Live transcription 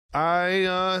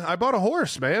I bought a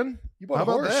horse, man. You bought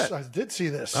a horse. That? I did see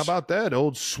this. How about that?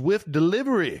 Old Swift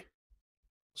Delivery.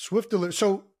 Swift Delivery.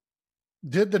 So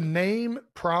did the name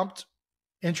prompt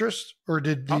interest, or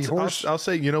did the horse? I'll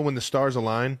say, when the stars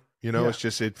align, it's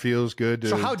just, it feels good to,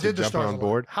 so how did the jump stars on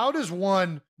board. Align? How does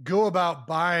one go about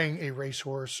buying a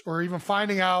racehorse, or even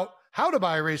finding out how to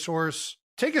buy a racehorse?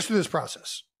 Take us through this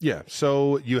process. Yeah.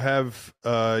 So you have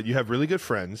really good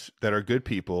friends that are good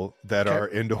people that are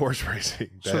into horse racing.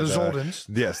 So the Zoldens.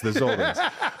 Yes, the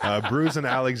Zoldens. Bruce and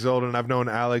Alex Zolden. I've known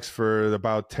Alex for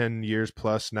about 10 years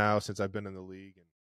plus now, since I've been in the league.